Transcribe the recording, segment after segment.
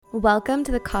Welcome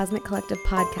to the Cosmic Collective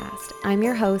podcast. I'm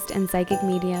your host and psychic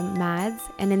medium, Mads,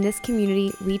 and in this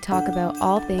community, we talk about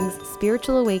all things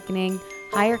spiritual awakening,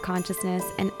 higher consciousness,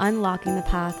 and unlocking the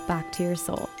path back to your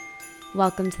soul.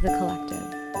 Welcome to the collective.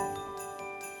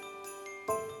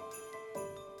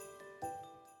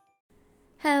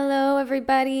 Hello,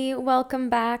 everybody. Welcome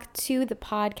back to the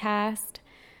podcast.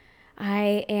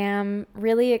 I am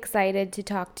really excited to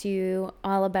talk to you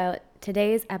all about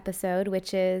today's episode,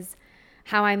 which is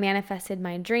how I manifested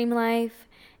my dream life,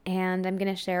 and I'm going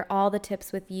to share all the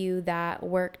tips with you that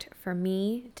worked for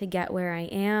me to get where I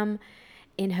am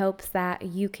in hopes that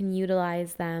you can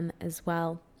utilize them as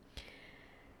well.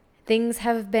 Things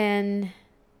have been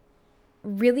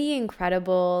really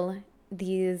incredible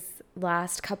these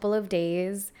last couple of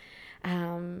days.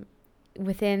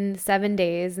 Within 7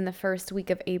 days, in the first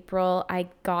week of April, I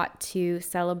got to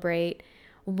celebrate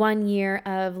 1 year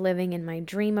of living in my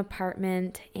dream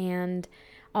apartment and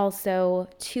also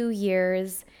 2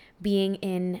 years being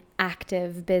in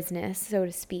active business, so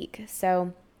to speak.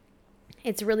 So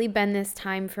it's really been this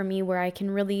time for me where I can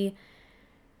really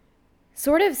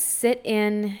sort of sit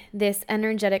in this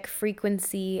energetic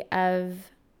frequency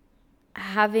of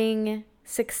having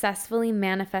successfully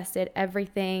manifested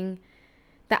everything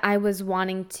that I was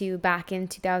wanting to back in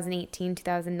 2018,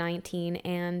 2019.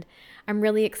 And I'm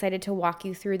really excited to walk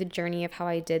you through the journey of how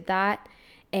I did that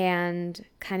and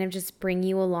kind of just bring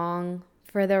you along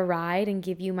for the ride and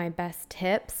give you my best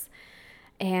tips.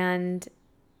 And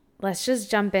let's just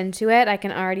jump into it. I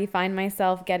can already find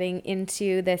myself getting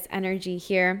into this energy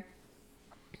here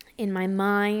in my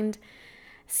mind.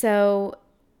 So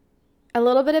a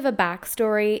little bit of a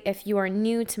backstory if you are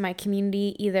new to my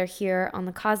community, either here on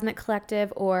the Cosmic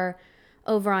Collective or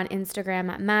over on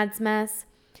Instagram at Madsmess.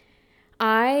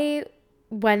 I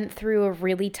went through a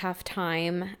really tough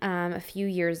time a few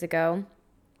years ago.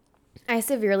 I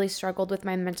severely struggled with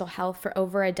my mental health for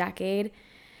over a decade,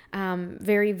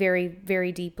 very, very,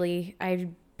 very deeply. I've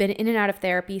been in and out of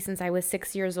therapy since I was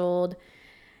 6 years old,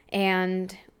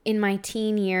 and in my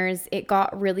teen years, it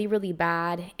got really, really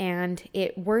bad, and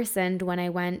it worsened when I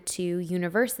went to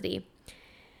university.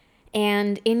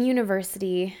 And in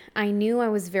university, I knew I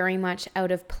was very much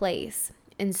out of place.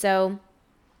 And so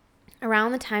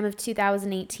around the time of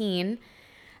 2018,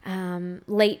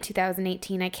 late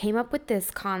 2018, I came up with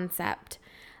this concept,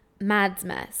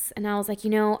 Madsmess. And I was like,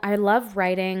 I love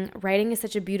writing. Writing is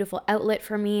such a beautiful outlet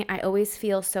for me. I always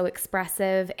feel so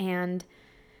expressive and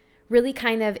really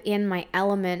kind of in my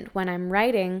element when I'm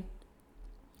writing.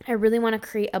 I really want to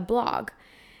create a blog.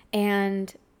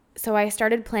 And so I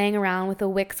started playing around with a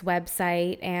Wix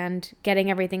website and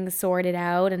getting everything sorted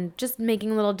out and just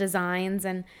making little designs.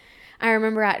 And I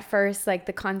remember at first, like,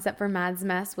 the concept for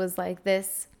Madsmess was like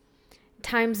this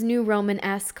Times New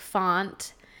Roman-esque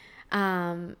font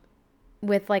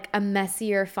with like a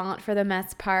messier font for the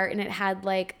mess part, and it had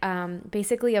like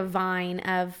basically a vine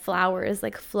of flowers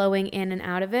like flowing in and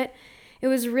out of it. It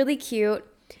was really cute,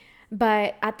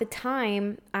 but at the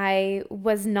time I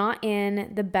was not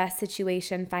in the best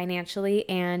situation financially,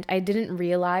 and I didn't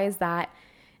realize that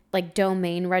like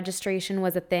domain registration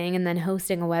was a thing, and then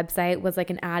hosting a website was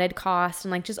like an added cost,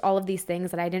 and like just all of these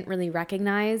things that I didn't really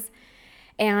recognize.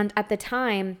 And at the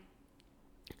time,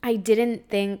 I didn't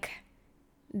think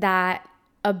that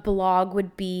a blog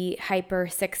would be hyper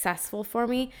successful for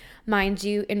me. Mind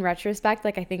you, in retrospect,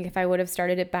 like I think if I would have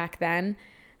started it back then,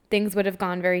 things would have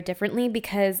gone very differently,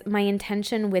 because my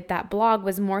intention with that blog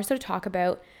was more so to talk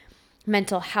about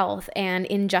mental health and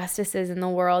injustices in the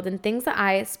world and things that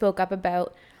I spoke up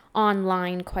about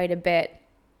online quite a bit.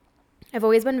 I've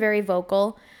always been very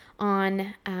vocal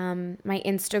on my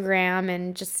Instagram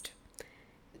and just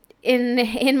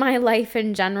in my life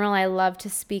in general. I love to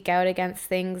speak out against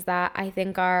things that I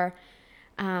think are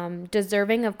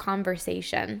deserving of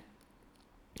conversation.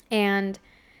 And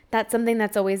that's something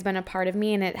that's always been a part of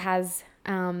me. And it has,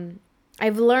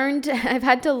 I've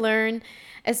had to learn,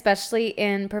 especially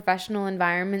in professional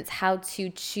environments, how to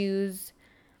choose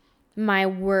my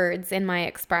words in my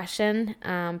expression,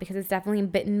 because it's definitely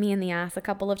bitten me in the ass a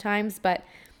couple of times, but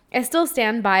I still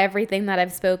stand by everything that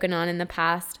I've spoken on in the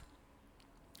past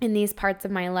in these parts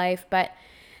of my life. But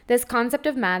this concept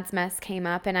of Madsmess came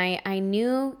up, and I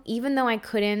knew, even though I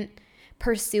couldn't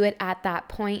pursue it at that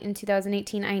point in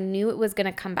 2018, I knew it was going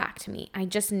to come back to me. I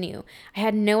just knew. I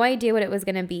had no idea what it was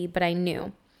going to be, but I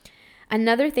knew.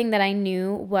 Another thing that I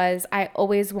knew was I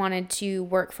always wanted to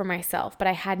work for myself, but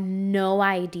I had no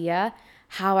idea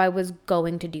how I was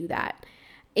going to do that.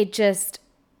 It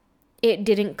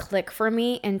didn't click for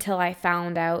me until I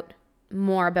found out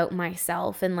more about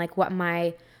myself and like what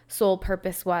my sole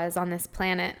purpose was on this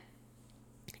planet.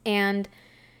 And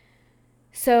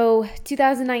So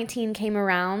 2019 came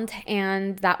around,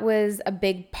 and that was a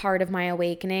big part of my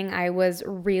awakening. I was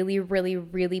really, really,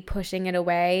 really pushing it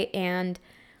away, and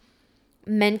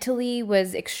mentally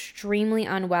was extremely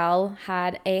unwell.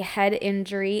 Had a head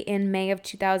injury in May of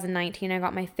 2019. I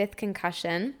got my 5th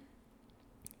concussion.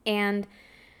 And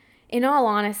in all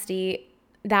honesty,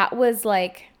 that was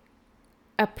like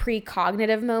a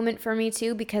precognitive moment for me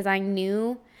too, because I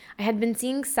knew I had been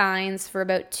seeing signs for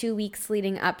about 2 weeks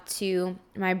leading up to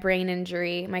my brain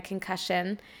injury, my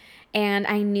concussion. And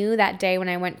I knew that day when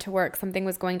I went to work something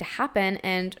was going to happen.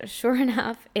 And sure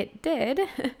enough, it did,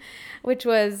 which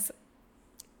was,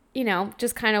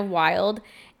 just kind of wild.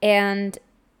 And,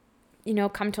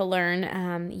 come to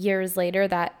learn years later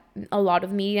that a lot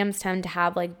of mediums tend to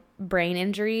have like brain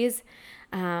injuries.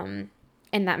 And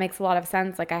that makes a lot of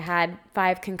sense. Like I had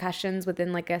 5 concussions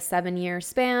within like a 7-year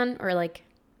span, or like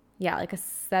a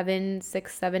 7,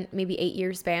 6, 7, maybe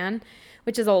 8-year span,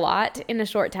 which is a lot in a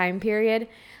short time period.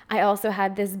 I also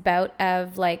had this bout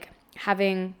of like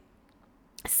having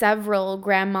several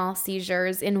grand mal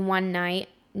seizures in one night,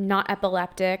 not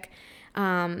epileptic.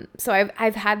 So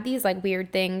I've had these like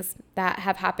weird things that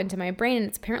have happened to my brain, and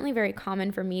it's apparently very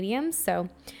common for mediums. So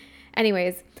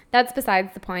anyways, that's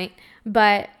besides the point.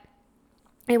 But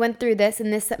I went through this,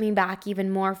 and this set me back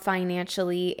even more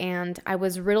financially, and I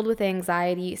was riddled with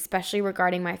anxiety, especially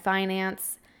regarding my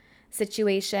finance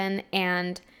situation,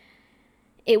 and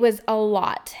it was a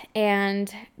lot.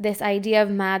 And this idea of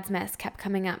Mads Mess kept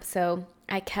coming up. So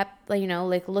I kept,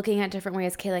 like looking at different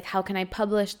ways. Okay, like how can I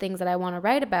publish things that I want to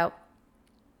write about?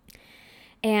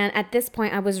 And at this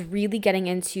point, I was really getting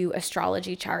into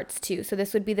astrology charts too. So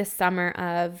this would be the summer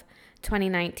of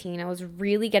 2019. I was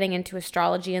really getting into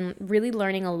astrology and really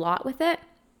learning a lot with it.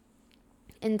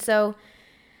 And so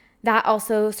that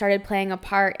also started playing a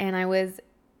part, and I was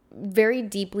very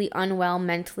deeply unwell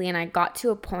mentally. And I got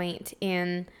to a point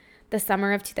in the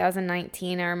summer of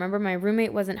 2019. I remember my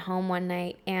roommate wasn't home one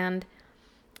night, and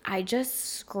I just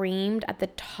screamed at the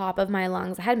top of my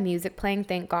lungs. I had music playing,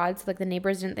 thank God. So like the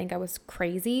neighbors didn't think I was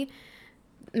crazy.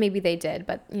 Maybe they did,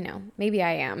 but maybe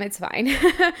I am. It's fine.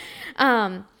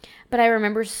 But I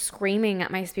remember screaming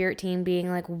at my spirit team, being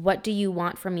like, what do you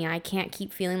want from me? I can't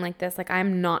keep feeling like this. Like,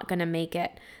 I'm not going to make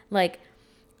it. Like,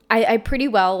 I pretty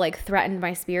well like threatened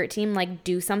my spirit team, like,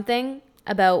 do something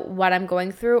about what I'm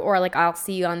going through, or like, I'll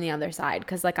see you on the other side,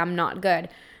 because like, I'm not good.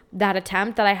 That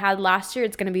attempt that I had last year,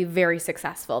 it's going to be very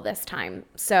successful this time.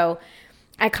 So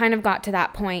I kind of got to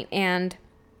that point, and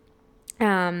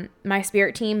my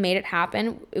spirit team made it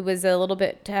happen. It was a little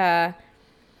bit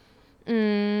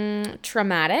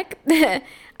traumatic. I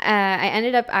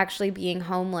ended up actually being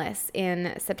homeless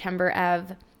in September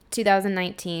of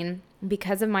 2019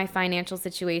 because of my financial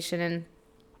situation and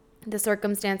the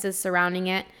circumstances surrounding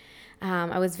it.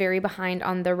 I was very behind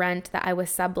on the rent that I was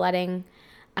subletting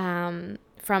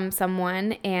from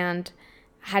someone, and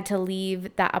had to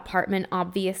leave that apartment,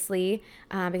 obviously,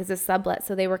 because of sublet.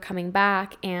 So they were coming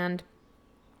back, and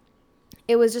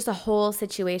it was just a whole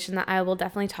situation that I will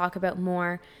definitely talk about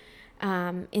more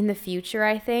in the future,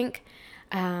 I think.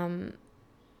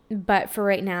 But for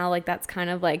right now, like, that's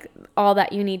kind of like all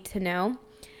that you need to know.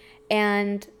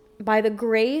 And by the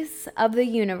grace of the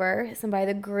universe, and by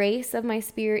the grace of my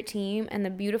spirit team and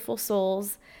the beautiful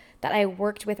souls that I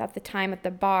worked with at the time at the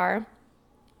bar,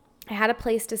 I had a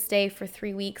place to stay for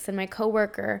 3 weeks. And my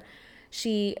coworker,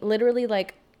 she literally,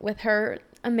 like, with her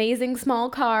amazing small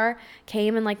car,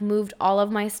 came and like moved all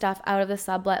of my stuff out of the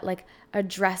sublet, like a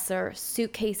dresser,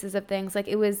 suitcases of things. Like,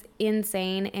 it was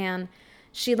insane. And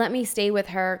she let me stay with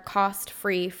her cost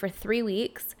free for 3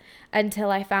 weeks until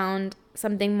I found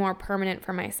something more permanent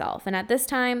for myself. And at this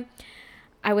time,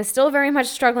 I was still very much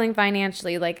struggling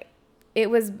financially. Like,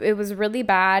 it was really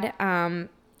bad.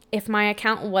 If my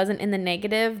account wasn't in the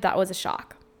negative, that was a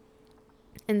shock.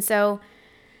 And so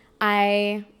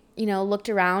I, looked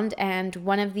around, and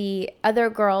one of the other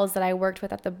girls that I worked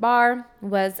with at the bar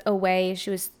was away. She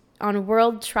was on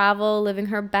world travel, living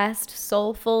her best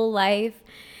soulful life.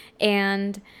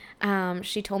 And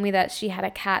she told me that she had a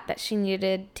cat that she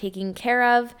needed taking care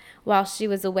of while she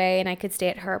was away, and I could stay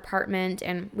at her apartment,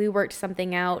 and we worked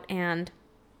something out, and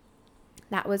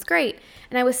that was great.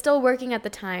 And I was still working at the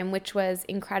time, which was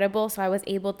incredible. So I was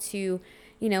able to,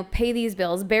 pay these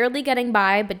bills, barely getting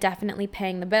by, but definitely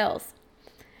paying the bills.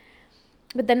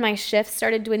 But then my shifts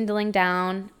started dwindling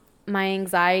down. My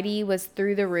anxiety was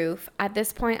through the roof. At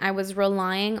this point, I was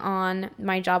relying on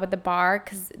my job at the bar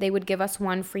because they would give us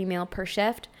 1 free meal per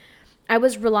shift. I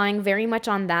was relying very much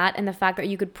on that, and the fact that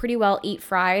you could pretty well eat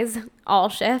fries all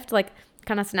shift, like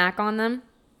kind of snack on them.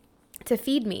 to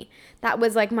feed me. That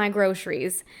was like my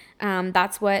groceries.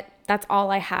 That's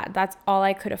all I had. That's all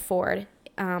I could afford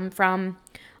from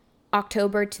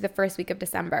October to the first week of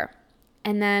December.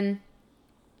 And then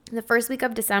the first week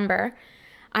of December,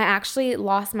 I actually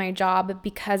lost my job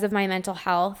because of my mental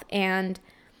health, and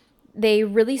they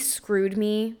really screwed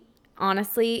me,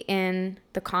 honestly, in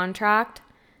the contract.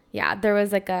 Yeah, there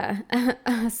was like a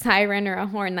siren or a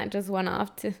horn that just went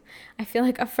off to, I feel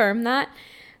like, affirm that.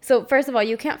 So first of all,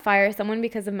 you can't fire someone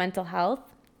because of mental health.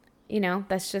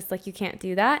 That's just like, you can't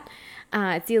do that.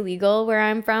 It's illegal where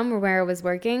I'm from or where I was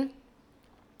working.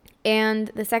 And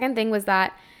the second thing was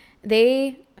that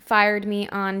they fired me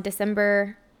on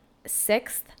December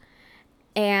 6th,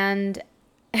 and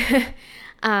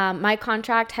my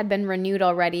contract had been renewed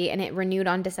already, and it renewed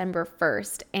on December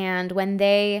 1st. And when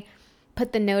they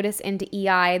put the notice into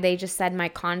EI, they just said my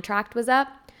contract was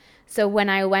up. So when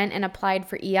I went and applied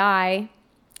for EI,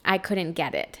 I couldn't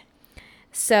get it.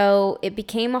 So it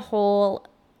became a whole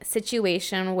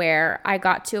situation where I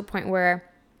got to a point where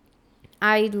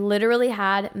I literally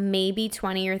had maybe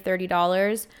 $20 or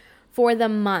 $30 for the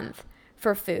month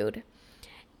for food,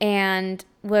 and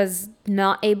was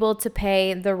not able to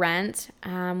pay the rent,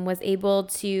 was able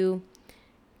to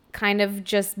kind of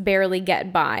just barely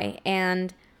get by.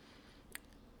 And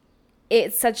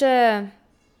it's such a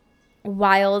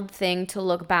wild thing to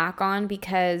look back on,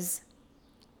 because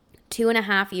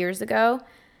 2.5 years ago,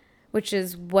 which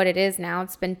is what it is now,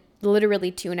 it's been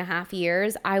literally 2.5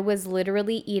 years, I was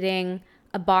literally eating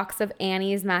a box of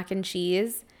Annie's mac and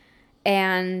cheese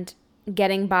and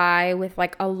getting by with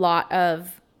like a lot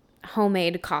of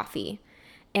homemade coffee.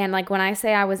 And like, when I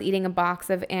say I was eating a box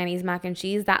of Annie's mac and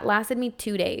cheese, that lasted me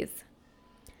 2 days.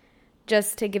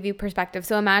 Just to give you perspective.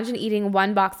 So imagine eating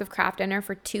one box of Kraft Dinner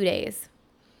for 2 days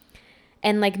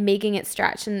and like making it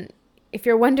stretch. And if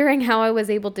you're wondering how I was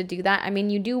able to do that, I mean,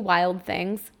 you do wild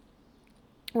things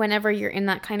whenever you're in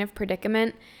that kind of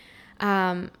predicament.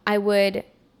 I would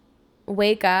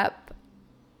wake up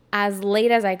as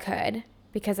late as I could,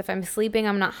 because if I'm sleeping,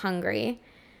 I'm not hungry.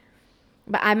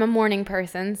 But I'm a morning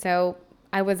person, so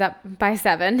I was up by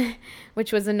 7,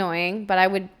 which was annoying, but I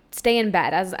would stay in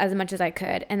bed as much as I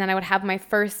could. And then I would have my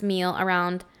first meal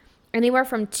around anywhere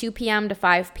from 2 p.m. to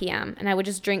 5 p.m. And I would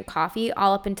just drink coffee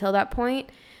all up until that point,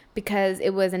 because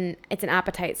it's an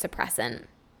appetite suppressant.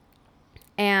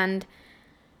 And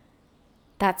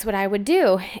that's what I would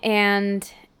do.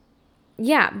 And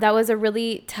yeah, that was a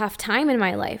really tough time in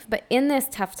my life. But in this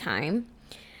tough time,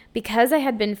 because I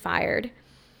had been fired,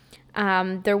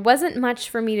 there wasn't much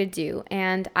for me to do.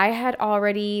 And I had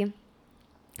already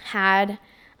had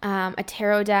a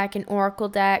tarot deck, an oracle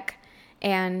deck,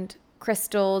 and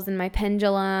crystals and my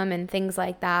pendulum and things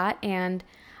like that. And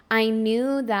I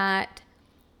knew that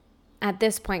at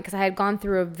this point, because I had gone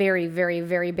through a very, very,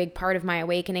 very big part of my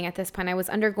awakening at this point, I was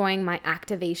undergoing my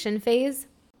activation phase.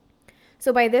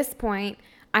 So by this point,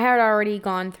 I had already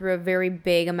gone through a very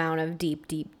big amount of deep,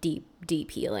 deep, deep,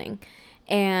 deep healing.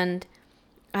 And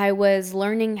I was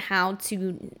learning how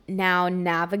to now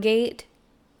navigate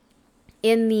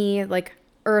in the like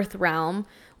earth realm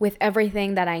with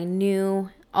everything that I knew,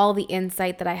 all the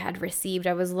insight that I had received.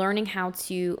 I was learning how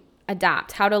to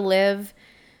adapt, how to live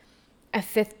a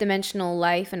 5th dimensional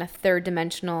life in a 3rd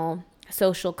dimensional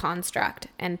social construct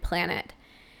and planet.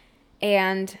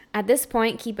 And at this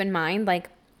point, keep in mind, like,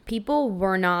 people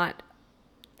were not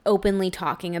openly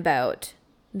talking about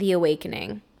the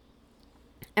awakening.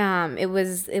 It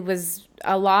was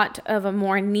a lot of a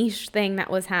more niche thing that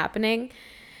was happening.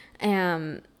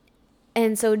 And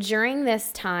so during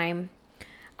this time,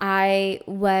 I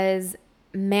was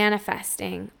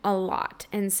manifesting a lot.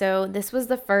 And so this was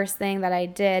the first thing that I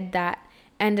did that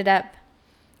ended up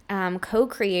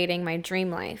co-creating my dream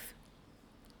life.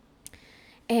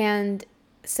 And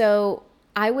so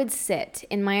I would sit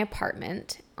in my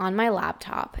apartment on my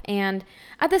laptop. And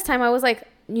at this time I was like,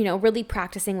 really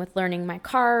practicing with learning my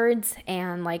cards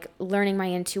and like learning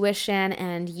my intuition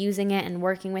and using it and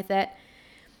working with it.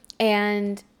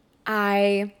 And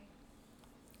I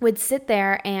would sit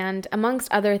there, and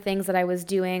amongst other things that I was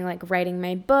doing, like writing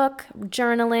my book,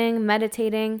 journaling,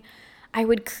 meditating, I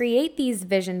would create these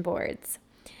vision boards.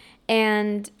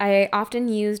 And I often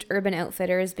used Urban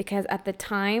Outfitters, because at the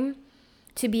time,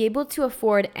 to be able to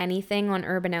afford anything on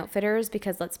Urban Outfitters,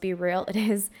 because let's be real, it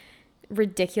is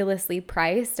ridiculously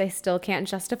priced. I still can't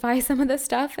justify some of the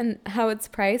stuff and how it's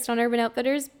priced on Urban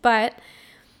Outfitters. But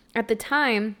at the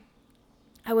time,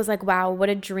 I was like, wow, what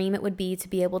a dream it would be to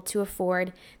be able to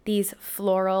afford these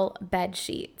floral bed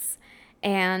sheets.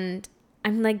 And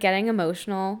I'm like getting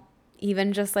emotional,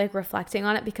 even just like reflecting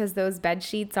on it, because those bed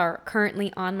sheets are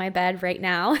currently on my bed right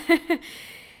now.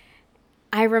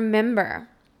 I remember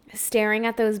staring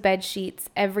at those bed sheets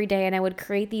every day, and I would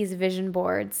create these vision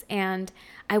boards, and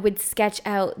I would sketch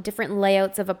out different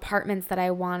layouts of apartments that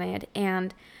I wanted,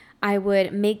 and I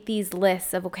would make these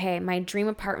lists of, okay, my dream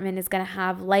apartment is going to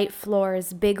have light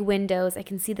floors, big windows. I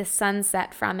can see the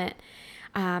sunset from it.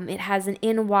 It has an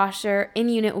in-unit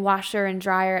washer and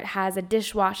dryer. It has a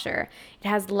dishwasher. It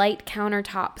has light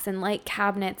countertops and light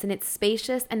cabinets, and it's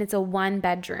spacious, and it's a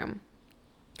 1-bedroom.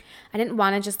 I didn't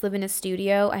want to just live in a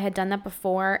studio. I had done that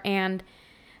before, and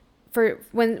for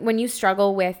when you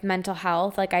struggle with mental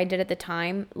health, like I did at the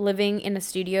time, living in a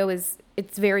studio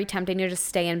it's very tempting to just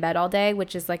stay in bed all day,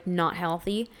 which is like not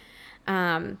healthy.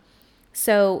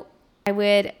 So I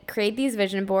would create these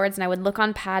vision boards, and I would look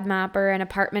on PadMapper and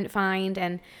Apartment Find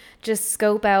and just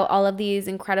scope out all of these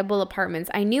incredible apartments.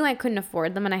 I knew I couldn't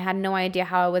afford them, and I had no idea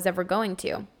how I was ever going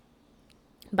to.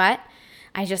 But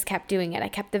I just kept doing it. I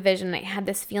kept the vision. I had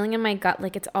this feeling in my gut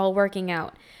like it's all working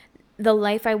out. The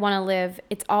life I want to live,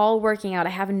 it's all working out.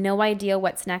 I have no idea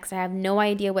what's next. I have no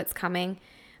idea what's coming,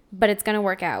 but it's going to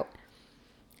work out.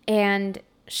 And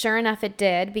sure enough, it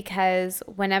did, because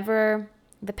whenever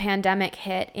the pandemic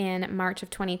hit in March of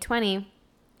 2020,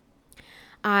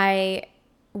 I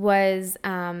was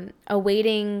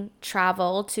awaiting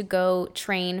travel to go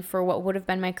train for what would have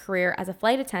been my career as a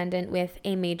flight attendant with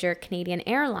a major Canadian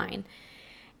airline.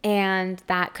 And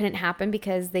that couldn't happen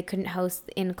because they couldn't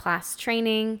host in-class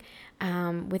training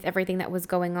with everything that was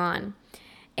going on.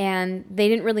 And they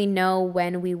didn't really know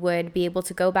when we would be able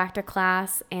to go back to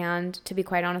class. And to be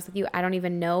quite honest with you, I don't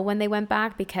even know when they went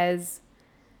back, because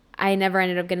I never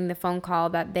ended up getting the phone call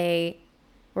that they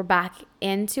were back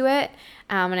into it.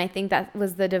 And I think that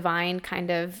was the divine kind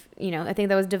of, I think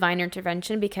that was divine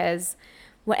intervention, because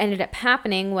what ended up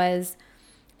happening was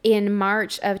in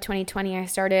March of 2020, I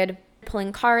started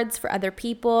pulling cards for other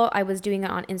people. I was doing it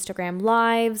on Instagram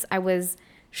Lives. I was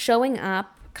showing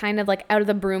up kind of like out of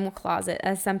the broom closet,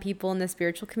 as some people in the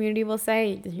spiritual community will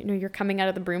say, you're coming out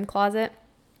of the broom closet.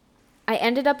 I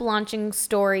ended up launching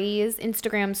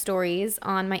Instagram stories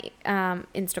on my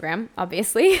Instagram,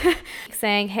 obviously,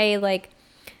 saying, hey, like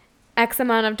X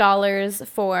amount of dollars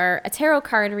for a tarot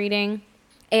card reading.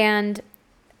 And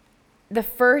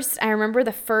I remember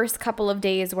the first couple of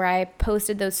days where I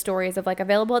posted those stories of like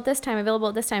available at this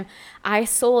time, I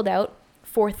sold out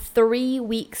for 3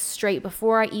 weeks straight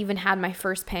before I even had my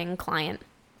first paying client.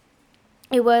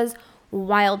 It was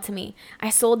wild to me. I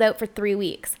sold out for 3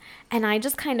 weeks. And I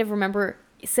just kind of remember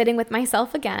sitting with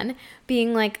myself again,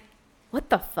 being like, what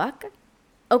the fuck?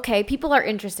 Okay, people are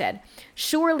interested.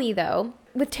 Surely though,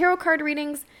 with tarot card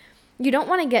readings, you don't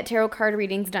want to get tarot card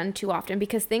readings done too often,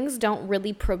 because things don't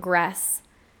really progress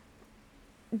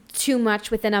too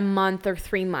much within a month or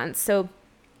 3 months. So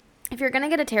if you're going to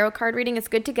get a tarot card reading, it's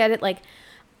good to get it like,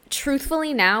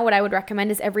 truthfully now, what I would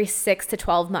recommend is every 6 to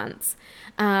 12 months.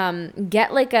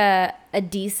 Get like a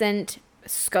decent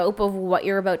scope of what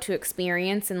you're about to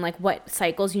experience and like what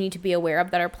cycles you need to be aware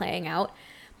of that are playing out.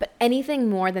 But anything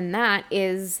more than that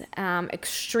is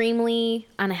extremely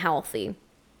unhealthy.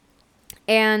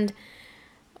 And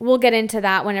we'll get into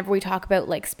that whenever we talk about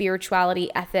like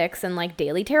spirituality, ethics, and like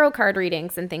daily tarot card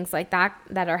readings and things like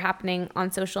that are happening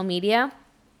on social media,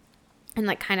 and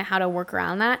like kind of how to work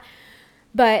around that.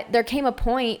 But there came a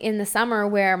point in the summer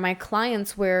where my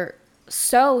clients were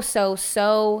so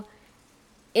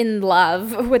in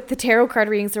love with the tarot card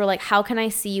readings. They were like, how can I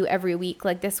see you every week?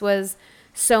 Like, this was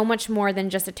so much more than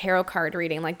just a tarot card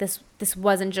reading. Like, this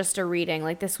wasn't just a reading.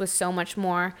 Like, this was so much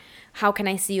more. How can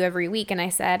I see you every week? And I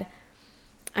said,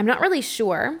 I'm not really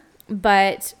sure,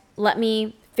 but let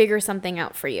me figure something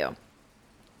out for you.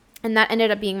 And that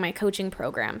ended up being my coaching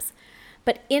programs.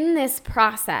 But in this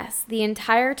process, the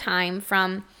entire time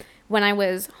from when I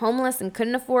was homeless and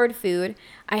couldn't afford food,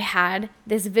 I had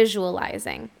this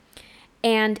visualizing.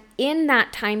 And in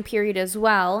that time period as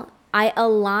well, I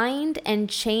aligned and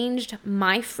changed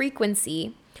my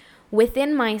frequency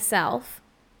within myself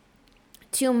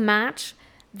to match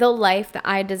the life that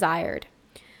I desired.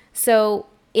 So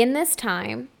in this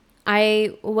time,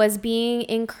 I was being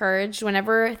encouraged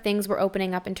whenever things were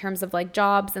opening up in terms of like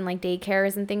jobs and like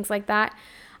daycares and things like that.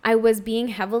 I was being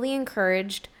heavily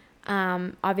encouraged,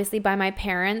 obviously by my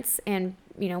parents and,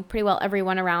 pretty well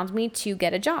everyone around me to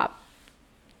get a job.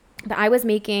 But I was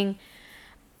making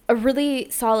a really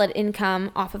solid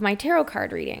income off of my tarot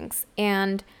card readings,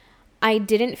 and I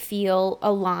didn't feel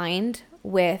aligned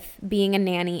with being a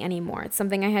nanny anymore. It's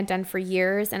something I had done for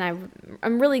years, and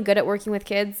I'm really good at working with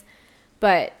kids,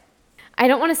 but I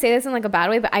don't want to say this in like a bad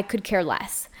way, but I could care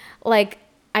less.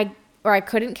 I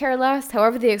couldn't care less,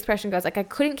 however the expression goes. Like, I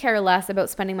couldn't care less about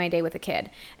spending my day with a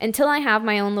kid. Until I have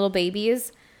my own little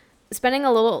babies, spending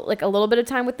a little bit of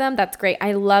time with them, that's great.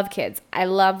 I love kids. I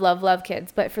love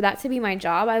kids. But for that to be my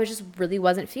job, I was just really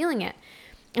wasn't feeling it.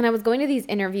 And I was going to these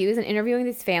interviews and interviewing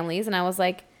these families, and I was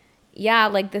like, yeah,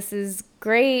 like this is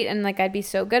great, and like I'd be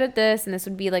so good at this, and this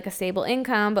would be like a stable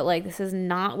income, but like this is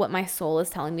not what my soul is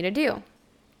telling me to do.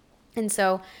 And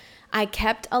so I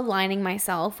kept aligning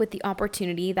myself with the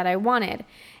opportunity that I wanted.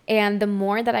 And the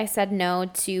more that I said no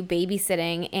to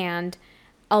babysitting and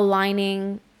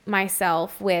aligning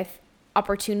myself with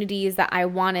opportunities that I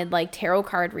wanted, like tarot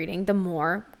card reading, the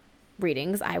more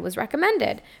readings I was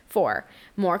recommended for.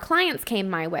 More clients came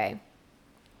my way.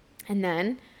 And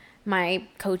then my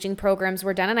coaching programs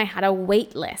were done, and I had a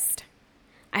wait list.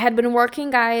 I had been working,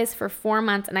 guys, for 4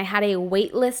 months, and I had a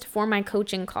wait list for my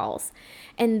coaching calls.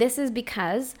 And this is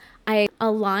because I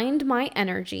aligned my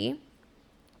energy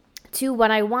to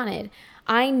what I wanted.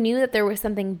 I knew that there was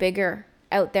something bigger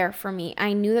out there for me.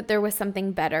 I knew that there was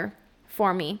something better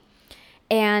for me.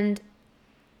 And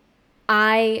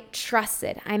I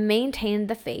trusted. I maintained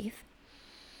the faith.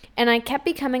 And I kept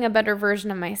becoming a better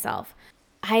version of myself.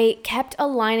 I kept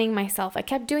aligning myself. I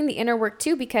kept doing the inner work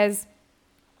too, because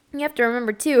you have to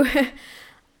remember too,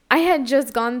 I had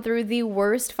just gone through the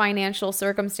worst financial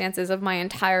circumstances of my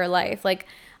entire life. Like,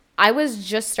 I was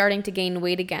just starting to gain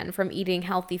weight again from eating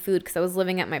healthy food because I was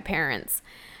living at my parents'.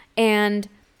 And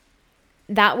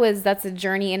that's a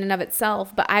journey in and of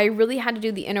itself. But I really had to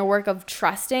do the inner work of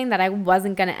trusting that I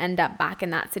wasn't going to end up back in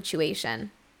that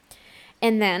situation.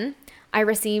 And then I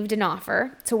received an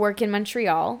offer to work in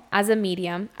Montreal as a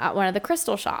medium at one of the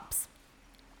crystal shops.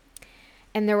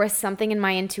 And there was something in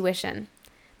my intuition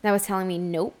that was telling me,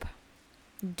 nope,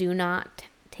 do not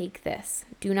take this.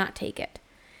 Do not take it.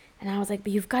 And I was like,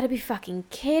 but you've got to be fucking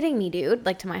kidding me, dude.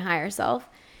 Like, to my higher self.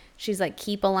 She's like,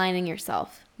 keep aligning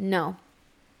yourself. No.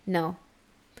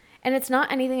 And it's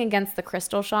not anything against the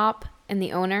crystal shop and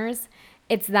the owners.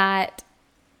 It's that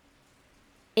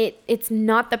it's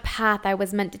not the path I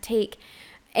was meant to take.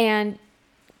 And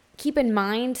keep in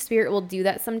mind, spirit will do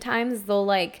that sometimes. They'll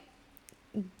like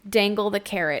dangle the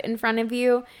carrot in front of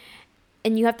you,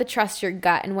 and you have to trust your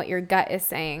gut and what your gut is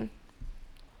saying.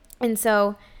 And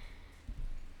so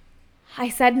I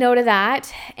said no to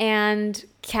that and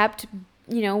kept,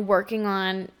 working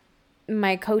on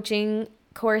my coaching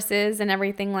courses and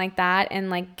everything like that, and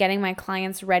like getting my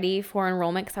clients ready for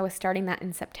enrollment, because I was starting that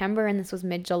in September and this was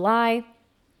mid-July.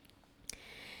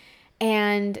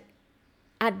 And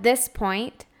at this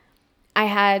point, I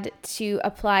had to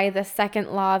apply the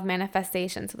second law of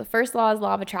manifestation. So the first law is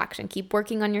law of attraction. Keep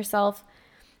working on yourself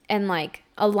and like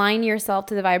align yourself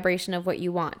to the vibration of what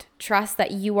you want. Trust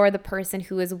that you are the person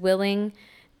who is willing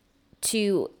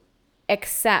to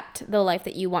accept the life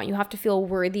that you want. You have to feel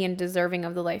worthy and deserving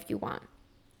of the life you want.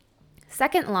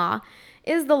 Second law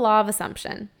is the law of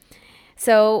assumption.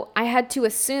 So I had to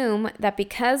assume that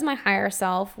because my higher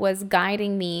self was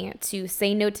guiding me to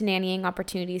say no to nannying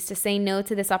opportunities, to say no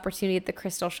to this opportunity at the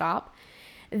crystal shop,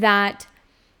 that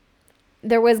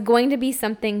there was going to be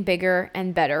something bigger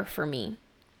and better for me.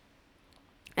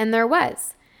 And there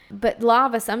was. But law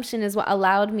of assumption is what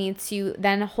allowed me to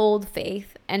then hold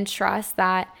faith and trust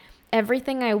that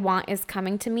everything I want is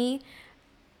coming to me.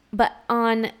 But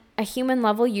on a human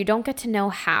level, you don't get to know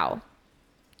how.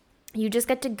 You just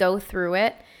get to go through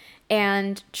it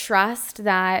and trust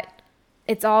that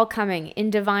it's all coming in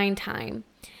divine time.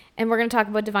 And we're going to talk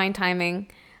about divine timing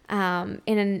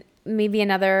in maybe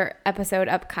another episode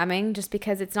upcoming, just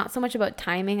because it's not so much about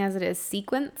timing as it is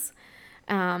sequence.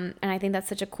 And I think that's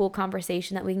such a cool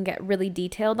conversation that we can get really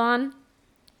detailed on.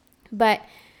 But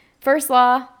first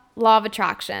law of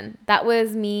attraction. That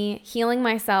was me healing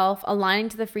myself, aligning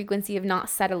to the frequency of not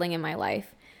settling in my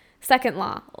life. Second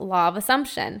law of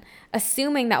assumption.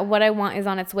 Assuming that what I want is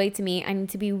on its way to me, I need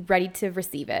to be ready to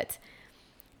receive it.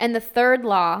 And the third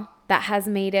law that has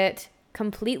made it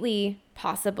completely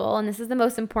possible, and this is the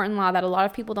most important law that a lot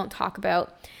of people don't talk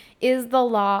about, is the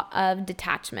law of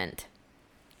detachment.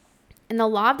 And the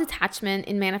law of detachment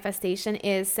in manifestation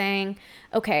is saying,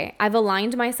 okay, I've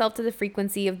aligned myself to the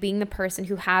frequency of being the person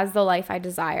who has the life I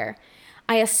desire.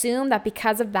 I assume that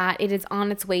because of that, it is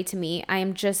on its way to me. I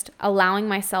am just allowing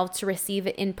myself to receive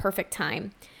it in perfect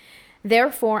time.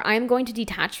 Therefore, I am going to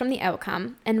detach from the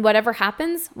outcome, and whatever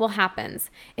happens will happen.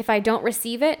 If I don't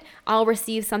receive it, I'll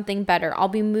receive something better. I'll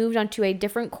be moved onto a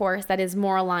different course that is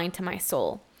more aligned to my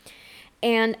soul.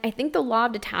 And I think the law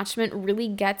of detachment really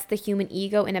gets the human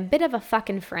ego in a bit of a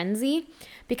fucking frenzy,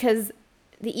 because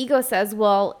the ego says,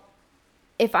 well,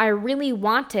 if I really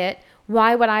want it,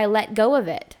 why would I let go of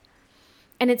it?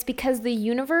 And it's because the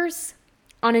universe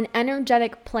on an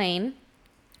energetic plane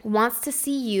wants to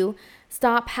see you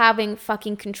Stop having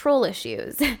fucking control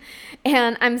issues.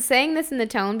 And I'm saying this in the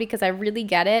tone because I really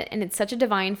get it. And it's such a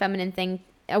divine feminine thing,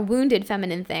 a wounded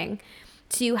feminine thing,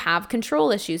 to have control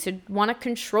issues, to want to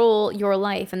control your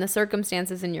life and the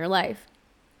circumstances in your life.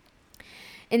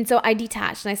 And so I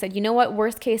detached and I said, you know what?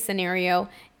 Worst case scenario,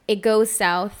 it goes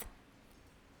south.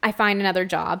 I find another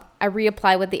job. I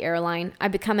reapply with the airline. I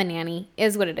become a nanny.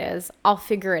 Is what it is. I'll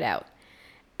figure it out.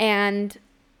 And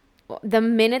the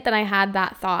minute that I had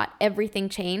that thought, everything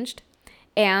changed.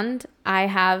 And I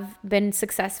have been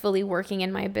successfully working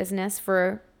in my business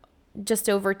for just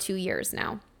over 2 years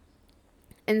now.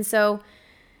 And so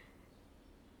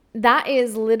that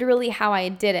is literally how I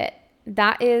did it.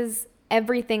 That is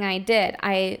everything I did.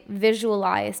 I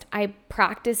visualized, I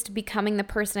practiced becoming the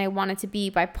person I wanted to be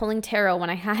by pulling tarot when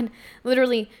I had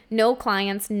literally no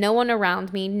clients, no one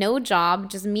around me, no job,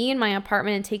 just me in my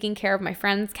apartment and taking care of my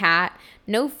friend's cat,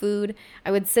 no food.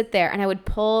 I would sit there and I would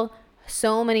pull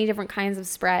so many different kinds of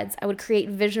spreads. I would create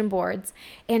vision boards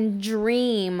and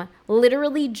dream,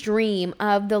 literally dream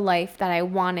of the life that I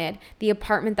wanted, the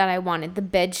apartment that I wanted, the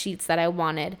bed sheets that I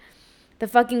wanted, the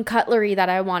fucking cutlery that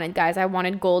I wanted, guys. I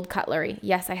wanted gold cutlery.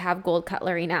 Yes, I have gold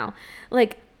cutlery now.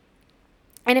 And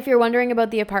if you're wondering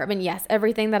about the apartment, yes,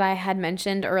 everything that I had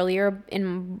mentioned earlier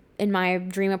in my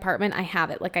dream apartment, I have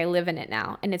it. I live in it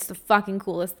now, and it's the fucking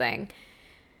coolest thing.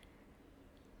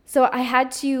 So I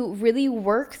had to really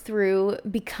work through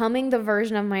becoming the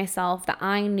version of myself that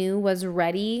I knew was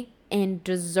ready and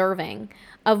deserving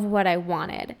of what I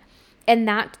wanted. And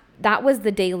that was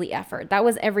the daily effort. That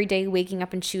was every day waking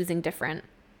up and choosing different.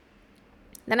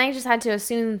 Then I just had to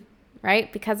assume,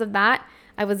 right? Because of that,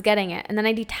 I was getting it. And then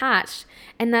I detached.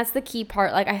 And that's the key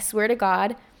part. I swear to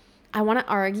God, I want to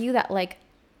argue that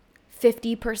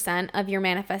 50% of your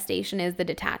manifestation is the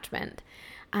detachment.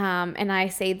 And I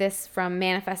say this from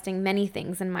manifesting many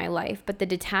things in my life, but the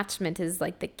detachment is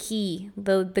the key,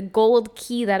 the gold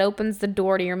key that opens the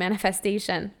door to your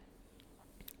manifestation.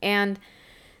 And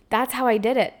that's how I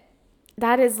did it.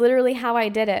 That is literally how I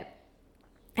did it.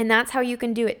 And that's how you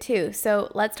can do it too. So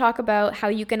let's talk about how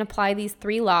you can apply these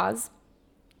 3 laws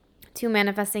to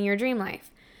manifesting your dream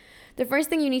life. The first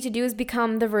thing you need to do is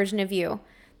become the version of you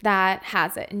that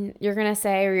has it. And you're going to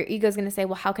say, or your ego is going to say,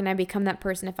 well, how can I become that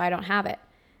person if I don't have it?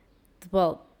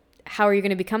 Well, how are you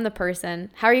going to become the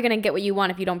person? How are you going to get what you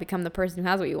want if you don't become the person who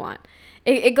has what you want?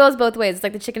 It goes both ways. It's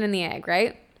like the chicken and the egg,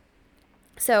 right?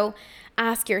 So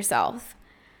ask yourself,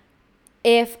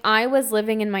 if I was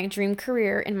living in my dream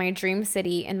career, in my dream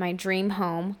city, in my dream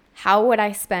home, how would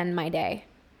I spend my day?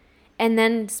 And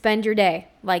then spend your day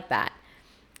like that.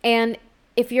 And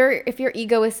if your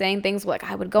ego is saying things like,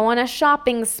 I would go on a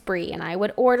shopping spree and I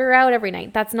would order out every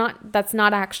night, that's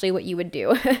not actually what you would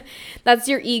do. That's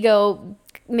your ego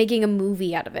making a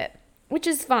movie out of it, which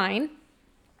is fine.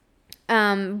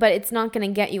 But it's not going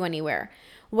to get you anywhere.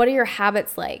 What are your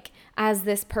habits like as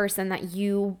this person that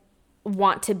you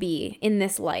want to be in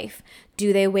this life?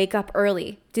 Do they wake up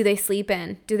early? Do they sleep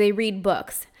in? Do they read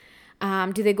books?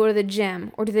 Do they go to the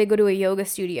gym, or do they go to a yoga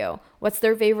studio? What's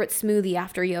their favorite smoothie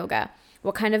after yoga?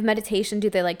 What kind of meditation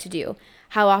do they like to do?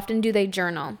 How often do they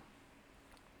journal?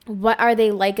 What are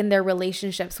they like in their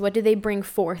relationships? What do they bring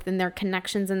forth in their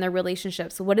connections and their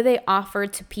relationships? What do they offer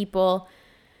to people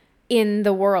in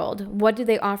the world? What do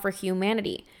they offer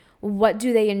humanity? What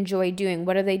do they enjoy doing?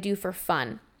 What do they do for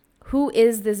fun? Who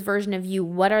is this version of you?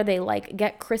 What are they like?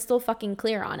 Get crystal fucking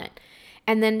clear on it.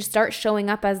 And then start showing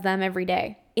up as them every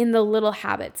day in the little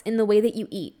habits, in the way that you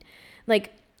eat.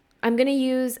 I'm going to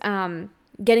use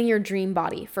getting your dream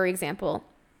body, for example.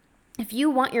 If you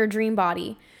want your dream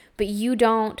body, but you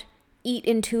don't eat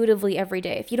intuitively every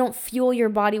day, if you don't fuel your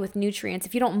body with nutrients,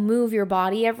 if you don't move your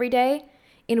body every day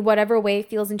in whatever way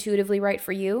feels intuitively right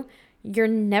for you, you're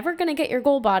never going to get your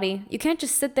goal body. You can't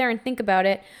just sit there and think about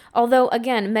it. Although,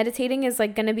 again, meditating is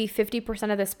going to be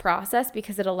 50% of this process,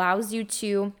 because it allows you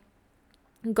to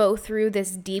go through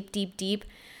this deep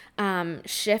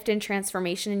shift and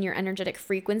transformation in your energetic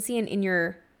frequency and in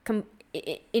your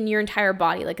entire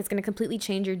body. It's going to completely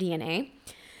change your DNA.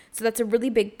 So that's a really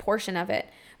big portion of it.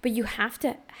 But you have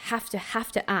to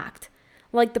act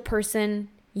like the person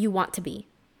you want to be.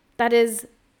 That is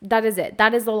it.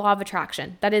 That is the law of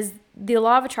attraction. That is the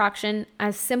law of attraction,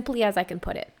 as simply as I can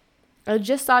put it. I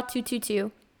just saw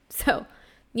 222. So,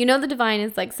 the divine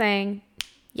is saying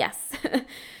yes.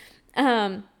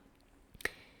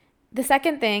 The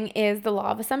second thing is the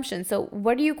law of assumption. So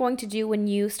what are you going to do when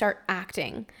you start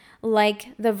acting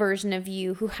like the version of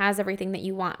you who has everything that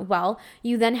you want? Well,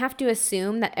 you then have to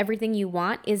assume that everything you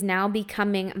want is now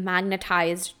becoming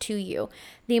magnetized to you.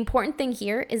 The important thing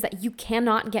here is that you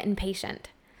cannot get impatient.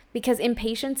 because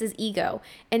impatience is ego.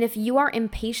 And if you are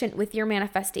impatient with your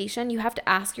manifestation, you have to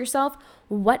ask yourself,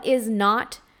 what is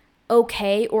not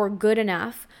okay or good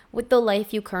enough with the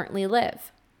life you currently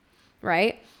live,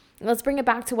 right? Let's bring it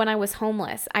back to when I was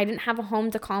homeless. I didn't have a home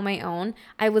to call my own.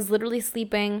 I was literally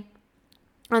sleeping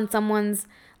on someone's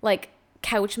like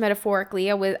couch,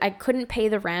 metaphorically. I couldn't pay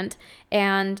the rent,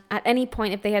 and at any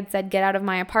point if they had said get out of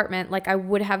my apartment, like I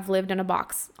would have lived in a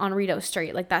box on Rideau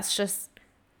Street. Like that's just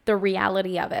the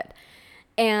reality of it.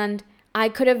 And I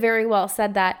could have very well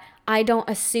said that I don't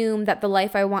assume that the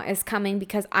life I want is coming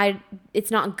because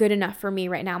it's not good enough for me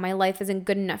right now. My life isn't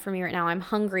good enough for me right now. I'm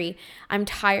hungry, I'm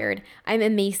tired, I'm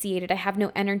emaciated, I have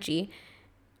no energy.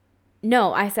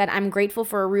 No, I said I'm grateful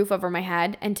for a roof over my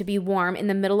head and to be warm in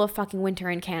the middle of fucking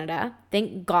winter in Canada.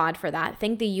 Thank God for that.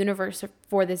 Thank the universe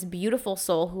for this beautiful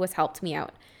soul who has helped me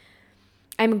out.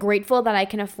 I'm grateful that I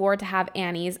can afford to have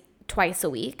Annie's twice a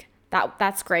week.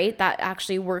 That's great. That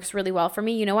actually works really well for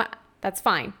me. You know what? That's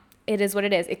fine. It is what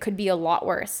it is. It could be a lot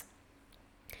worse.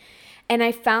 And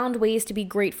I found ways to be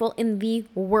grateful in the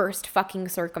worst fucking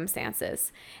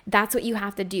circumstances. That's what you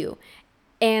have to do.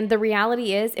 And the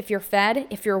reality is, if you're fed,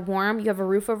 if you're warm, you have a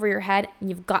roof over your head, and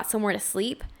you've got somewhere to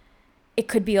sleep, it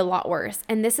could be a lot worse.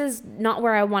 And this is not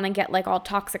where I want to get like all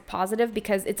toxic positive,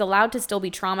 because it's allowed to still be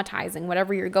traumatizing,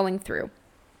 whatever you're going through.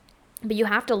 But you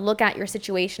have to look at your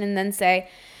situation and then say,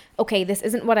 okay, this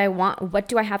isn't what I want. What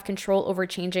do I have control over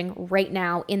changing right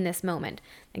now in this moment?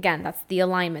 Again, that's the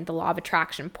alignment, the law of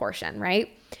attraction portion,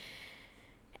 right?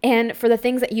 And for the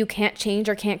things that you can't change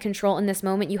or can't control in this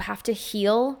moment, you have to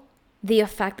heal the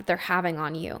effect that they're having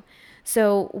on you.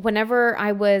 So whenever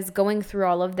I was going through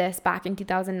all of this back in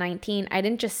 2019, I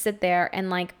didn't just sit there and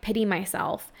like pity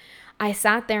myself. I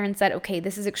sat there and said, okay,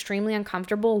 this is extremely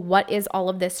uncomfortable. What is all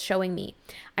of this showing me?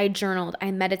 I journaled,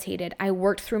 I meditated, I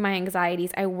worked through my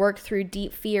anxieties, I worked through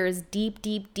deep fears, deep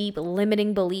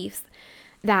limiting beliefs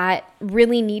that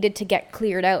really needed to get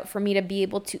cleared out for me to be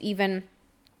able to even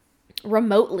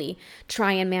remotely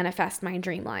try and manifest my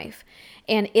dream life.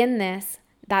 And in this,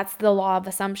 that's the law of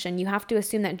assumption. You have to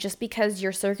assume that just because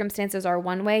your circumstances are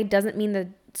one way doesn't mean the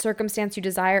circumstance you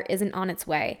desire isn't on its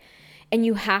way. And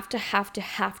you have to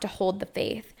hold the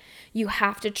faith. You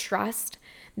have to trust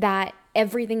that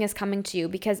everything is coming to you,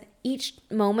 because each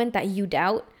moment that you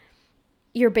doubt,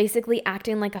 you're basically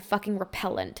acting like a fucking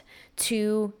repellent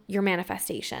to your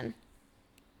manifestation.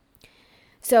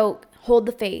 So hold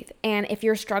the faith. And if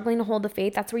you're struggling to hold the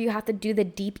faith, that's where you have to do the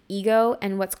deep ego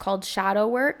and what's called shadow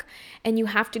work. And you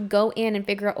have to go in and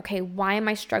figure out, okay, why am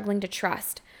I struggling to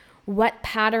trust? What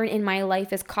pattern in my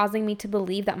life is causing me to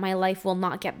believe that my life will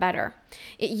not get better?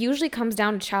 It usually comes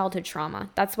down to childhood trauma.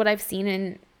 That's what I've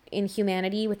seen in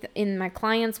humanity, within my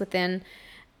clients, within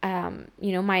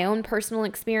my own personal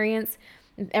experience,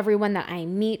 everyone that I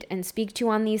meet and speak to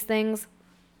on these things.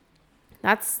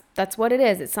 That's what it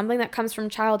is. It's something that comes from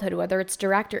childhood, whether it's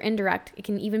direct or indirect. It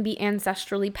can even be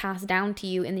ancestrally passed down to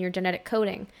you in your genetic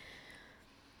coding.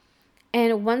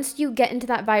 And once you get into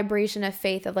that vibration of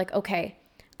faith of like, okay,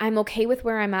 I'm okay with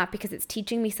where I'm at because it's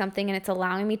teaching me something and it's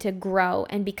allowing me to grow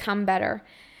and become better.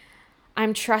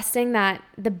 I'm trusting that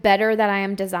the better that I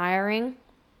am desiring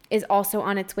is also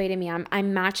on its way to me.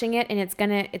 I'm matching it, and it's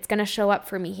gonna show up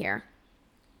for me here.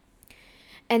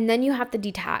 And then you have to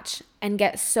detach and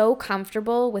get so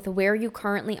comfortable with where you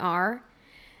currently are,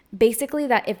 basically,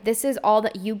 that if this is all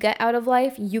that you get out of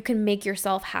life, you can make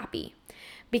yourself happy.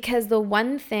 Because the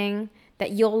one thing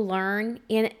that you'll learn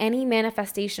in any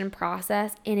manifestation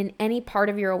process and in any part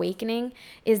of your awakening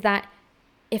is that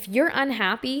if you're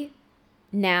unhappy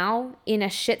now in a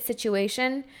shit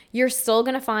situation, you're still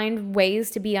going to find ways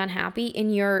to be unhappy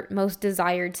in your most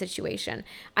desired situation.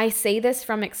 I say this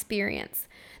from experience.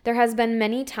 There has been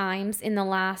many times in the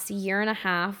last year and a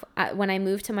half, when I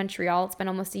moved to Montreal, it's been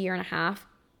almost a year and a half,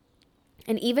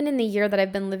 and even in the year that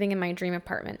I've been living in my dream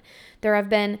apartment, there have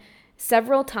been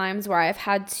several times where I've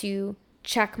had to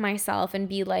check myself and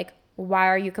be like, why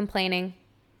are you complaining?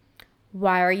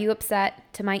 Why are you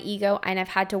upset? To my ego. And I've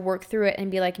had to work through it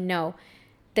and be like, no,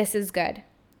 this is good.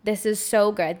 This is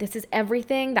so good. This is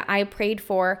everything that I prayed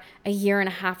for a year and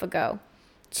a half ago,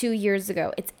 2 years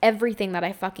ago. It's everything that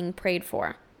I fucking prayed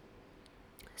for.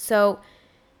 So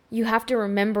you have to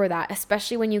remember that,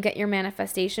 especially when you get your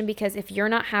manifestation, because if you're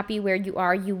not happy where you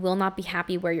are, you will not be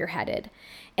happy where you're headed.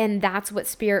 And that's what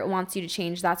spirit wants you to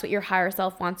change. That's what your higher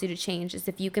self wants you to change, is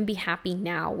if you can be happy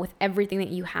now with everything that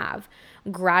you have.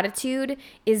 Gratitude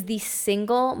is the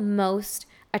single most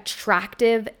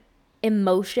attractive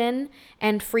emotion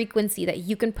and frequency that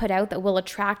you can put out that will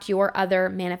attract your other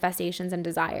manifestations and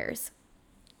desires.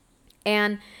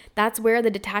 And that's where the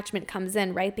detachment comes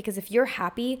in, right? Because if you're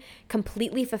happy,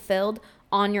 completely fulfilled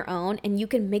on your own, and you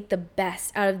can make the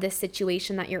best out of this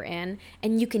situation that you're in,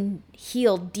 and you can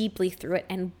heal deeply through it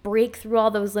and break through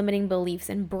all those limiting beliefs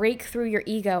and break through your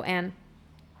ego and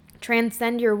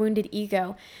transcend your wounded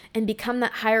ego and become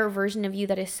that higher version of you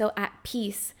that is so at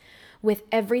peace with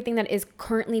everything that is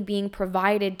currently being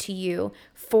provided to you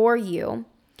for you,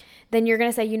 then you're going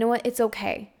to say, you know what? It's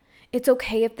okay. It's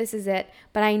okay if this is it,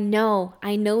 but I know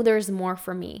there's more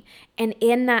for me. And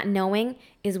in that knowing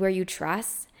is where you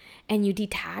trust and you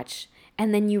detach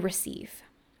and then you receive.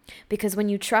 Because when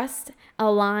you trust,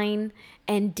 align,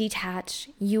 and detach,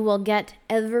 you will get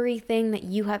everything that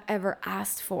you have ever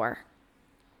asked for.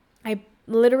 I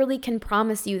literally can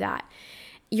promise you that.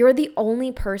 You're the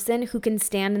only person who can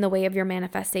stand in the way of your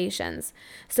manifestations.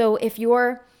 So if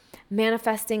you're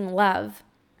manifesting love,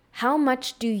 how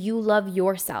much do you love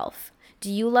yourself? Do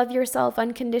you love yourself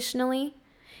unconditionally?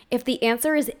 If the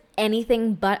answer is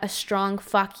anything but a strong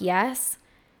fuck yes,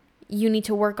 you need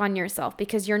to work on yourself,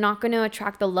 because you're not going to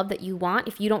attract the love that you want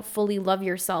if you don't fully love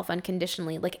yourself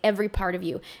unconditionally. Like every part of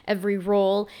you, every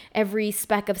roll, every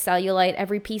speck of cellulite,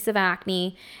 every piece of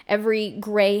acne, every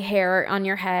gray hair on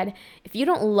your head. If you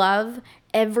don't love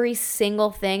every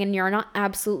single thing and you're not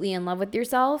absolutely in love with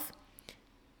yourself,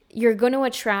 you're going to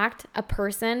attract a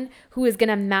person who is going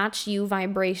to match you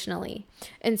vibrationally.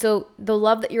 And so the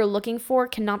love that you're looking for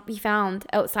cannot be found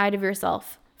outside of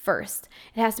yourself first.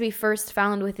 It has to be first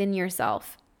found within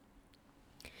yourself.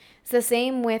 It's the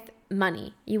same with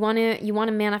money. You want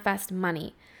to manifest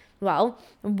money. Well,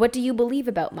 what do you believe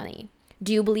about money?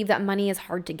 Do you believe that money is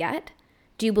hard to get?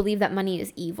 Do you believe that money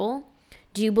is evil?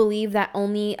 Do you believe that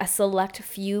only a select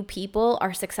few people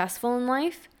are successful in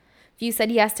life? If you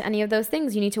said yes to any of those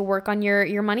things, you need to work on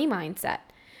your money mindset,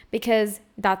 because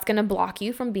that's going to block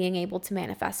you from being able to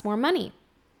manifest more money.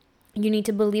 You need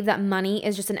to believe that money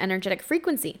is just an energetic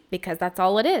frequency, because that's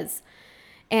all it is.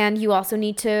 And you also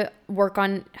need to work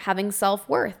on having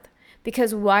self-worth,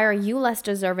 because why are you less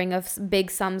deserving of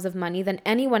big sums of money than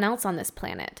anyone else on this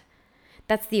planet?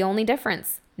 That's the only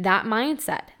difference. That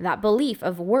mindset, that belief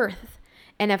of worth,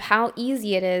 and of how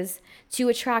easy it is to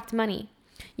attract money.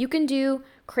 You can do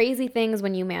crazy things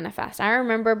when you manifest. I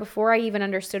remember before I even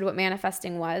understood what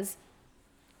manifesting was,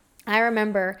 I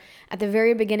remember at the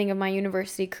very beginning of my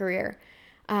university career,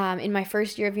 in my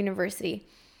first year of university,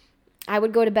 I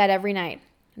would go to bed every night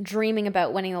dreaming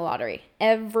about winning the lottery.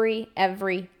 Every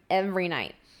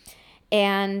night.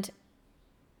 And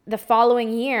the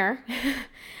following year,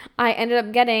 I ended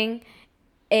up getting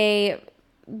a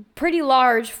pretty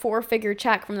large 4-figure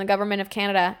check from the government of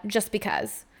Canada just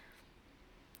because,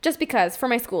 for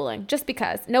my schooling, just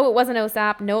because. No, it wasn't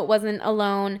OSAP. No, it wasn't a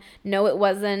loan. No, it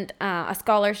wasn't a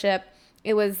scholarship.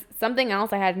 It was something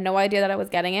else. I had no idea that I was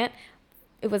getting it.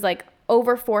 It was like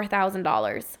over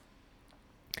 $4,000.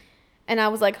 And I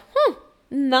was like,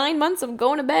 9 months of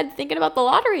going to bed thinking about the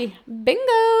lottery.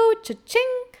 Bingo,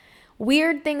 cha-ching.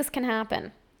 Weird things can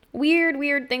happen.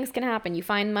 Weird things can happen. You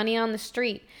find money on the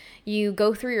street. You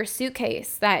go through your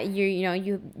suitcase that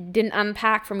you didn't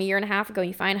unpack from a year and a half ago.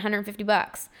 You find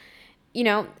 $150.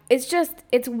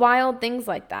 It's wild things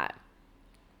like that.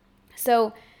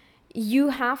 So you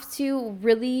have to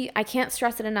really, I can't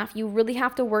stress it enough, you really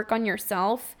have to work on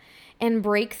yourself and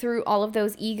break through all of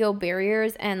those ego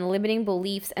barriers and limiting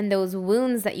beliefs and those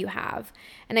wounds that you have.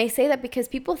 And I say that because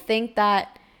people think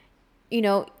that,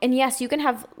 and yes, you can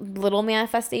have little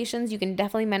manifestations. You can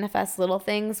definitely manifest little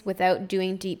things without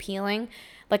doing deep healing,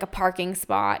 like a parking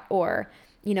spot or,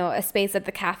 a space at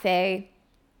the cafe.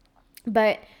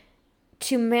 But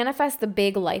to manifest the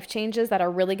big life changes that are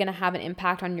really going to have an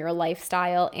impact on your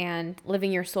lifestyle and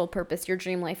living your soul purpose, your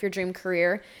dream life, your dream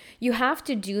career, you have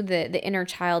to do the inner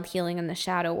child healing and the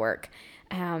shadow work.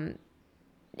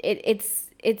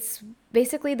 It's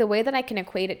basically, the way that I can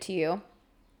equate it to you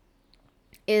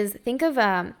is think of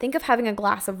having a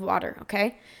glass of water,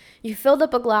 okay? You filled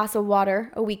up a glass of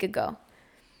water a week ago.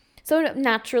 So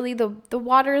naturally, the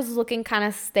water is looking kind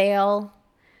of stale,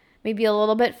 maybe a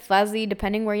little bit fuzzy,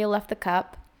 depending where you left the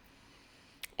cup.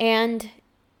 And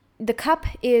the cup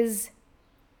is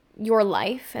your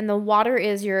life, and the water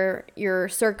is your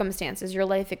circumstances, your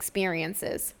life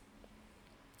experiences.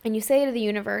 And you say to the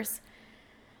universe,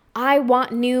 I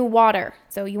want new water.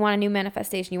 So you want a new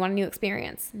manifestation. You want a new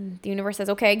experience. And the universe says,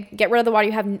 okay, get rid of the water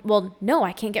you have. Well, no,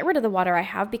 I can't get rid of the water I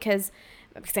have because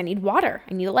I need water.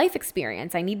 I need a life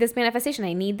experience. I need this manifestation.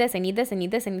 I need this. I need this. I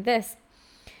need this. I need this.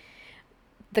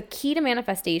 The key to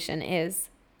manifestation is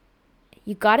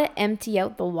you got to empty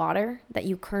out the water that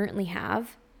you currently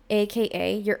have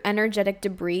aka your energetic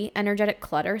debris, energetic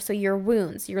clutter. So your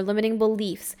wounds, your limiting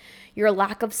beliefs, your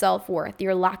lack of self-worth,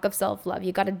 your lack of self-love.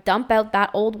 You got to dump out that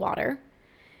old water,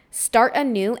 start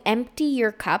anew, empty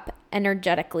your cup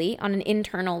energetically on an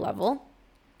internal level,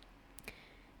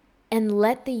 and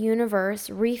let the universe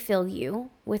refill you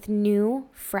with new,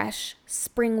 fresh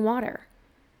spring water.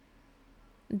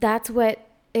 That's what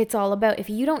it's all about. If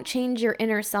you don't change your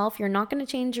inner self, you're not going to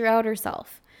change your outer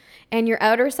self. And your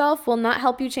outer self will not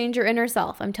help you change your inner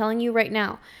self. I'm telling you right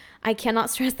now. I cannot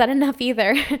stress that enough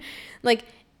either. Like,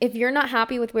 if you're not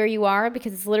happy with where you are,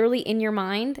 because it's literally in your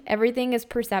mind, everything is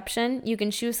perception. You can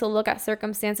choose to look at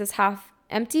circumstances half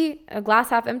empty, a glass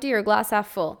half empty, or a glass half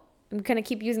full. I'm going to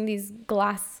keep using these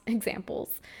glass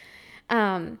examples.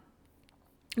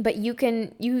 But you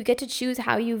get to choose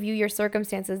how you view your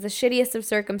circumstances, the shittiest of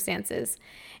circumstances.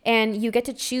 And you get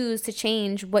to choose to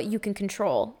change what you can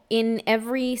control in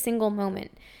every single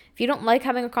moment. If you don't like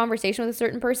having a conversation with a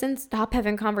certain person, stop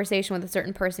having a conversation with a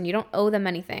certain person. You don't owe them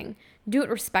anything. Do it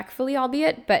respectfully,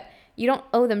 albeit, but you don't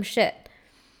owe them shit.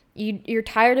 You're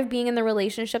tired of being in the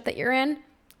relationship that you're in?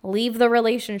 Leave the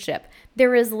relationship.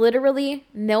 There is literally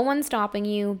no one stopping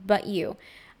you but you.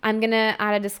 I'm going to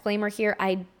add a disclaimer here.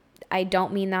 I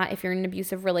don't mean that if you're in an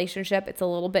abusive relationship. It's a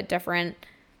little bit different.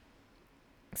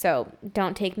 So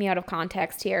don't take me out of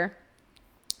context here.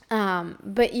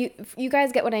 But you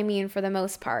guys get what I mean for the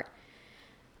most part.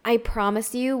 I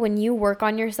promise you, when you work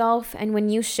on yourself and when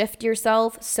you shift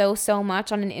yourself so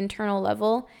much on an internal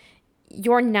level,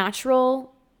 the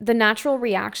natural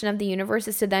reaction of the universe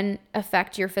is to then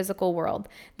affect your physical world.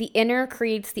 The inner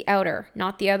creates the outer,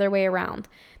 not the other way around.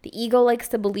 The ego likes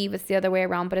to believe it's the other way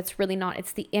around, but it's really not.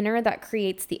 It's the inner that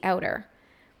creates the outer.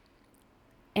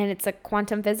 And it's a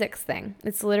quantum physics thing.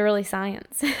 It's literally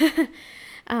science.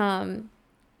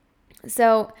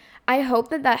 So I hope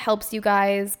that helps you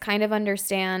guys kind of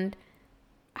understand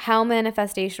how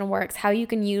manifestation works, how you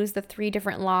can use the 3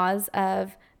 different laws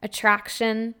of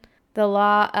attraction, the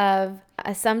law of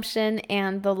assumption,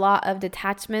 and the law of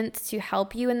detachment to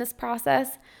help you in this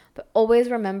process. But always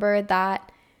remember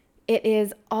that it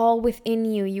is all within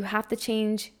you. You have to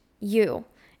change you.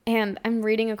 And I'm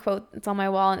reading a quote that's on my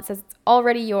wall, and it says, "It's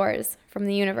already yours," from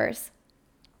the universe.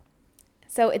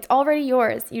 So it's already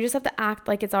yours. You just have to act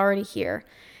like it's already here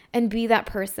and be that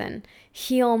person.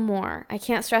 Heal more. I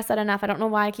can't stress that enough. I don't know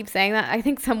why I keep saying that. I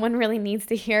think someone really needs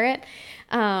to hear it.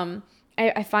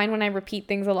 I find when I repeat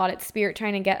things a lot, it's spirit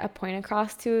trying to get a point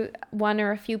across to one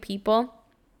or a few people.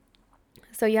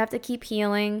 So you have to keep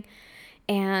healing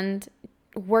and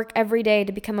work every day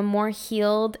to become a more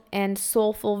healed and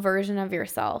soulful version of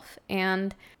yourself.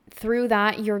 And through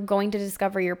that, you're going to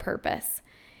discover your purpose.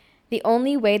 The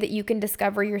only way that you can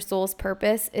discover your soul's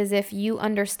purpose is if you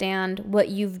understand what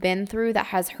you've been through that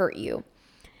has hurt you.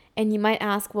 And you might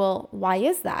ask, well, why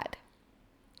is that?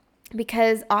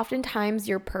 Because oftentimes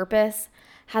your purpose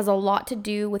has a lot to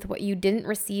do with what you didn't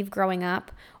receive growing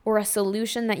up or a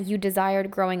solution that you desired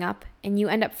growing up, and you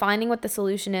end up finding what the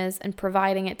solution is and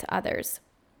providing it to others.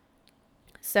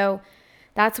 So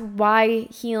that's why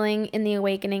healing in the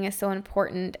awakening is so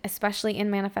important, especially in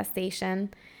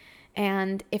manifestation.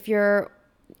 And if you're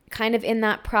kind of in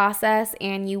that process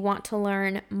and you want to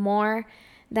learn more,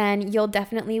 then you'll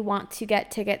definitely want to get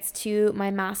tickets to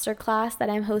my masterclass that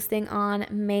I'm hosting on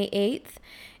May 8th.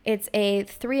 It's a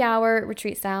 3-hour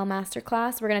retreat style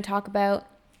masterclass. We're going to talk about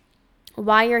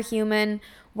why you're human,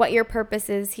 what your purpose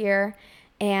is here,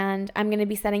 and I'm going to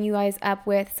be setting you guys up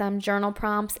with some journal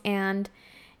prompts and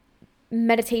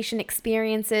meditation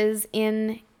experiences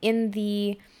in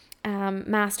the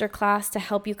masterclass to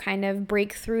help you kind of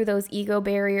break through those ego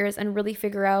barriers and really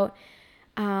figure out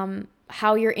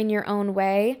how you're in your own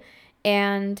way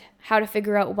and how to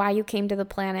figure out why you came to the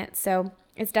planet. So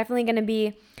it's definitely going to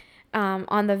be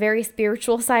on the very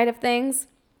spiritual side of things,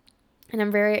 and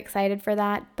I'm very excited for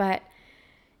that. But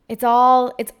it's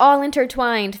all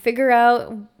intertwined. Figure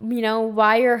out,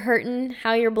 why you're hurting,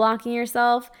 how you're blocking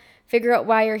yourself, figure out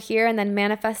why you're here, and then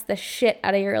manifest the shit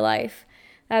out of your life.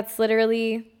 That's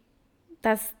literally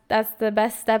that's the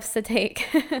best steps to take.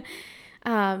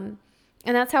 And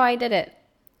that's how I did it.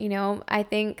 I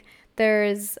think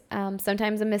there's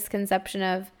sometimes a misconception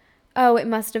of, oh, it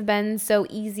must have been so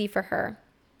easy for her.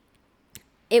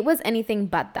 It was anything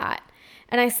but that.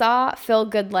 And I saw Phil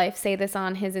Goodlife say this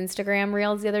on his Instagram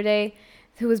reels the other day,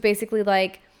 who was basically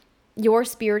like, your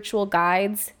spiritual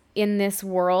guides in this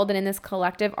world and in this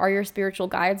collective are your spiritual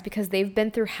guides because they've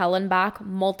been through hell and back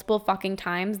multiple fucking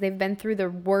times. They've been through the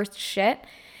worst shit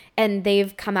and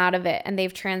they've come out of it and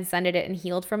they've transcended it and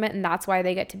healed from it. And that's why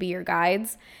they get to be your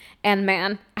guides. And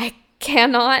man, I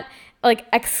cannot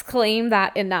exclaim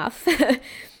that enough.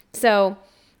 So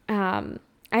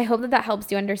I hope that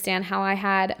helps you understand how I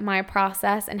had my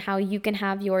process and how you can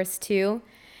have yours too.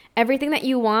 Everything that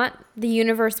you want, the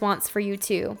universe wants for you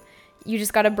too. You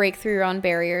just got to break through your own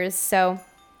barriers. So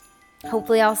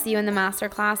hopefully I'll see you in the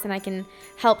masterclass and I can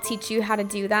help teach you how to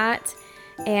do that.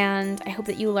 And I hope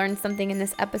that you learned something in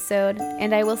this episode,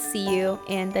 and I will see you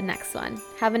in the next one.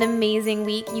 Have an amazing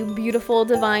week, you beautiful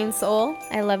divine soul.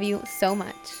 I love you so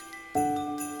much.